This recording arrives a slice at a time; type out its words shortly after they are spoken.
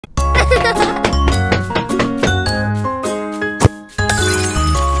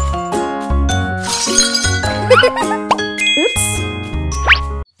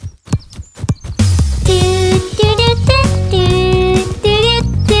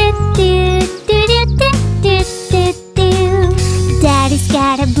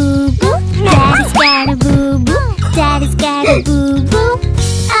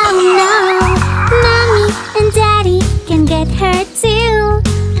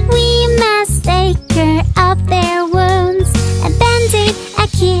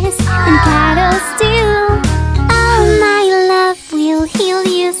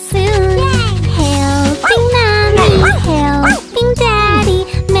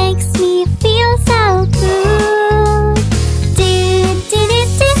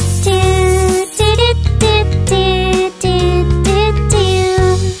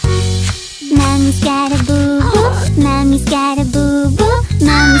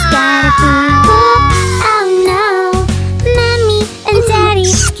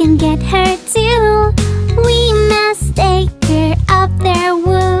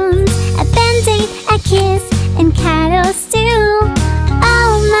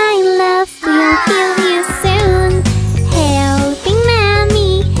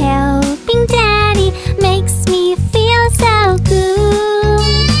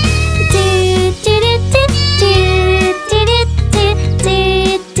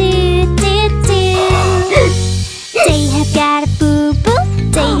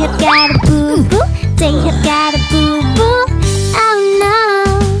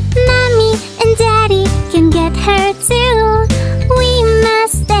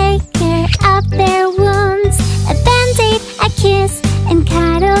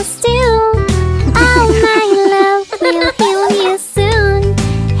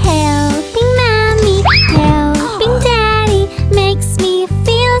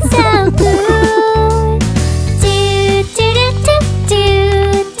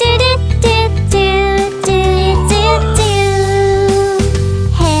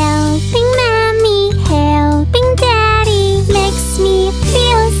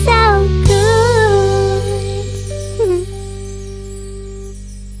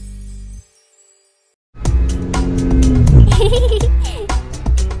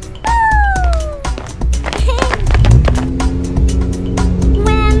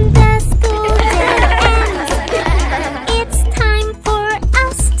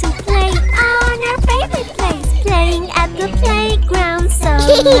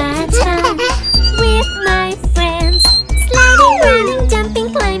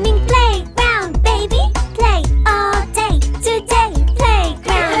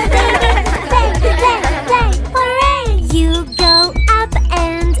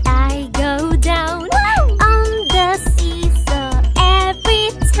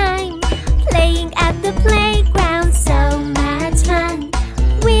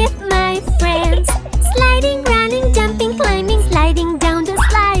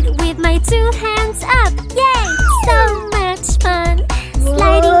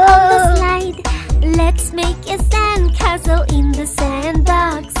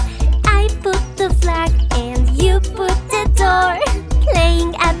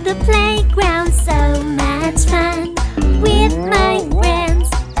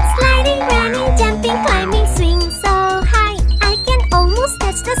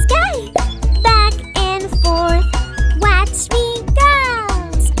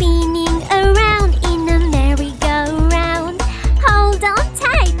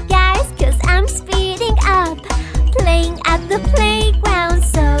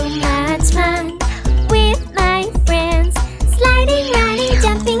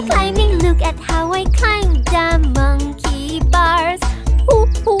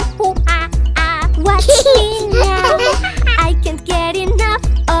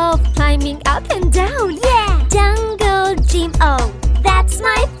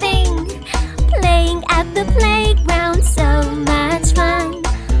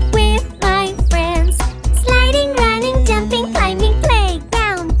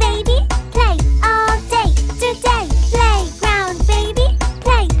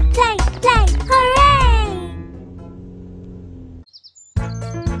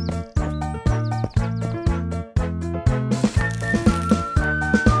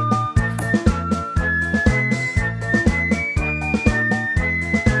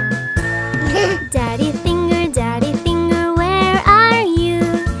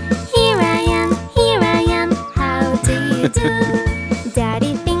you do?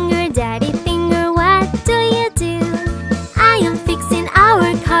 Daddy finger, what do you do? I am fixing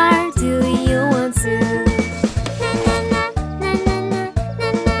our car. Do you want to?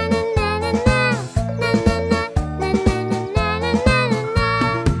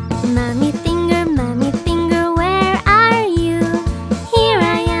 Mommy finger, where are you? Here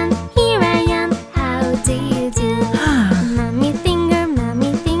I am, how do you do? Mommy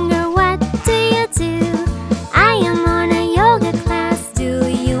finger, what do you do? I am on a yoga class, do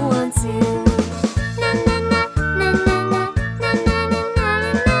you want to?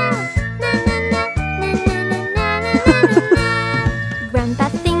 Grandpa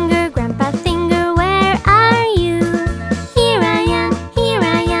finger, where are you? Here I am,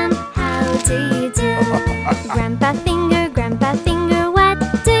 how do you do? Grandpa finger, what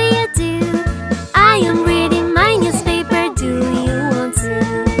do you do? I am reading my newspaper, do you want to?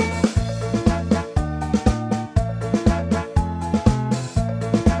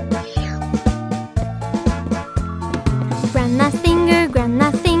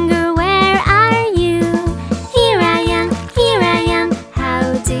 Grandma finger, where are you? Here I am,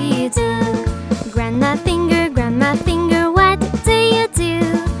 how do you do? Grandma finger, what do you do?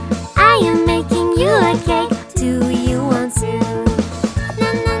 I am making you a cake, do you want to?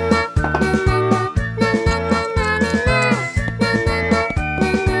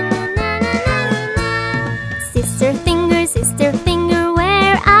 Sister finger,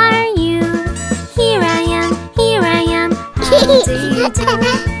 where are you? Here I am, how do you do?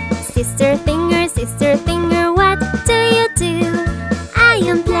 Sister finger, what do you do? I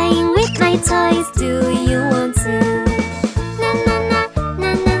am playing with my toys, do you want to?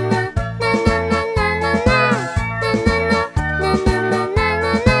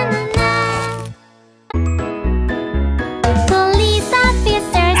 Police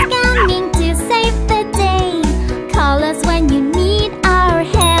officers coming to save the day. Call us when you need our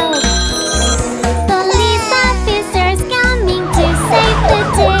help. Police officers coming to save the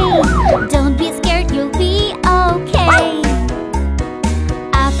day. Don't be scared, you'll be okay.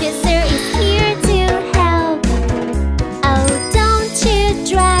 Officer is here to help. Oh, don't you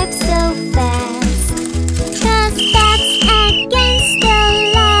drive so fast, 'cause that's against the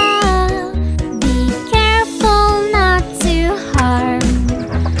law. Be careful not to harm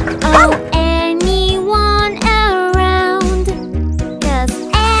anyone around, 'cause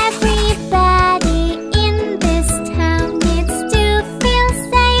everybody in this town needs to feel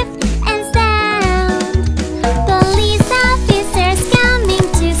safe and sound. Police officers coming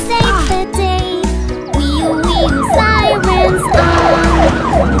to save the day. Wheel sirens on.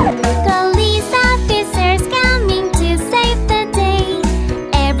 Police officers coming to save the day.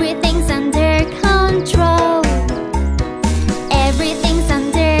 Everything's under control. Everything's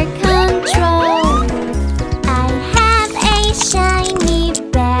under control. I have a shiny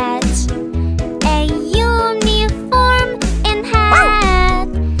badge, a uniform and hat.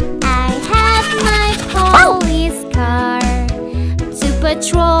 I have my police car to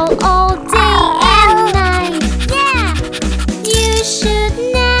patrol all day and night. Yeah! You should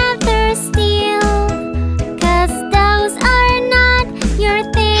never steal, 'cause those are not your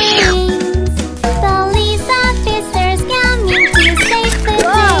things. Police officers coming to save the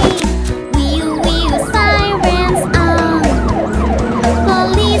day. Wheel sirens on.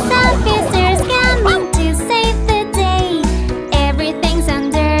 Police officers coming to save the day. Everything's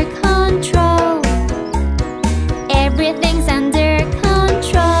under control. Everything's under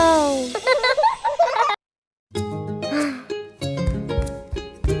control.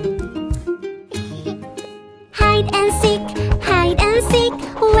 Hide and seek,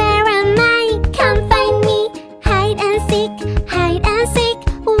 where am I? Come find me. Hide and seek,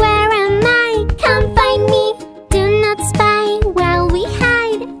 where am I? Come find me. Do not spy while we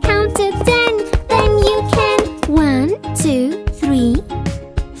hide. Count to 10, then you can. 1, 2, 3,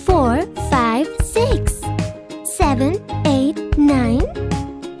 4, 5, 6, 7, 8, 9,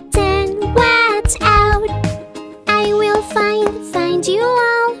 10. Watch out! I will find you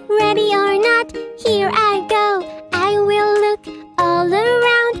all. Ready or not, here I go. I will look all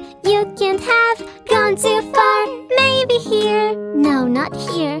around. You can't have gone too far. Maybe here, no, not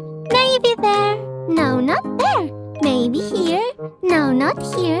here. Maybe there, no, not there. Maybe here, no, not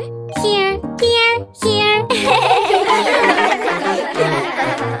here. Here.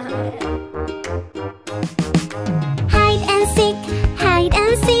 Hide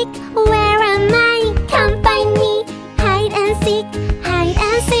and seek, where am I? Come find me. Hide and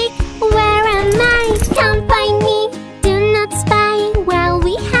seek, where am I? Come find me. Do not spy while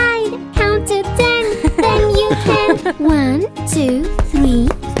we hide. Count to 10, then you can. 1, 2, 3,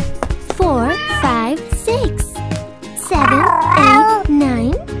 4, 5, 6, 7.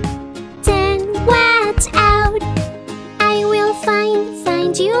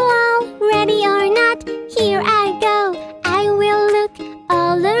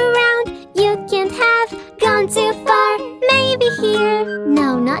 too far. Maybe here,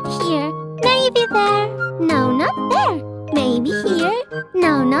 no, not here. Maybe there, no, not there. Maybe here,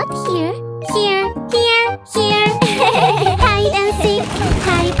 no, not here. Here, here, here. Hide and seek,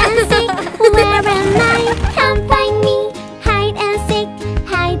 hide and seek. Where am I? Come find me. Hide and seek,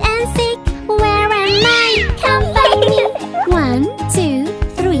 hide and seek. Where am I? Come find me. 1, 2,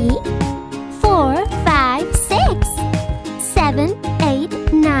 3, 4, 5, 6, 7,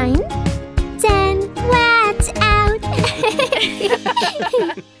 8, 9, 10. Watch out!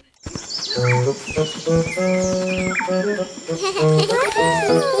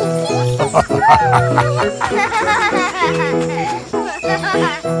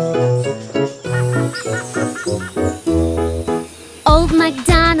 Old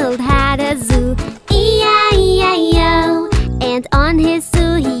MacDonald had a zoo, E-I-E-I-O. And on his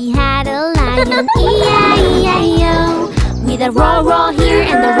zoo he had a lion, E-I-E-I-O. With a roar, roar here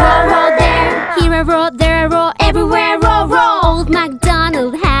and a roar, roar there. Here a roar, there a roar, everywhere roar, roar. Old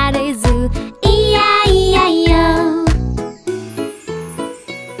MacDonald had a zoo, E-I-E-I-O.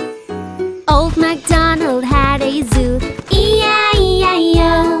 Old MacDonald had a zoo,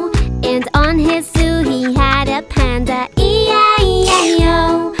 E-I-E-I-O. And on his zoo he had a panda,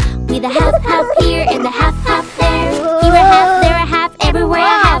 E-I-E-I-O. With a half, half here and a half, half there. Here a half, there a half, everywhere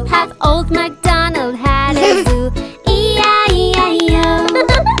a half, half. Old MacDonald had a zoo, E-I-E-I-O.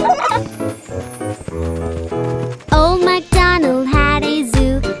 Old MacDonald had a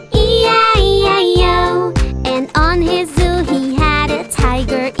zoo, E-I-E-I-O. And on his zoo he had a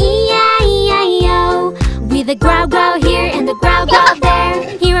tiger, E-I-E-I-O. With a growl, growl here and a growl, growl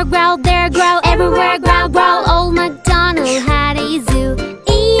there. Here a growl, there a growl, everywhere a growl, growl. Old MacDonald had a zoo,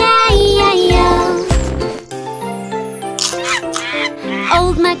 E-I-E-I-O.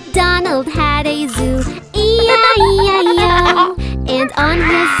 Old MacDonald had a zoo, E-I-E-I-O. And on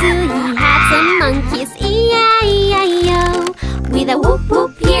his zoo he had some monkeys, E-I-E-I-O. With a whoop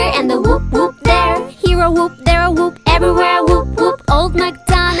whoop here and a whoop whoop there. Here a whoop, there a whoop, everywhere a whoop whoop. Old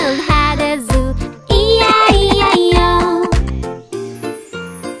MacDonald had a zoo, E-I-E-I-O.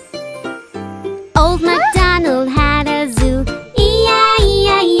 Old MacDonald had a zoo,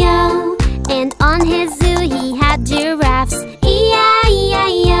 E-I-E-I-O. And on his zoo he had giraffes,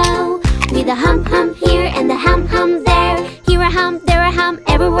 E-I-E-I-O. With a hump hump here and a hump hump there. Here a hump, there a hump,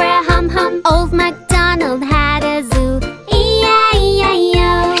 everywhere a hump.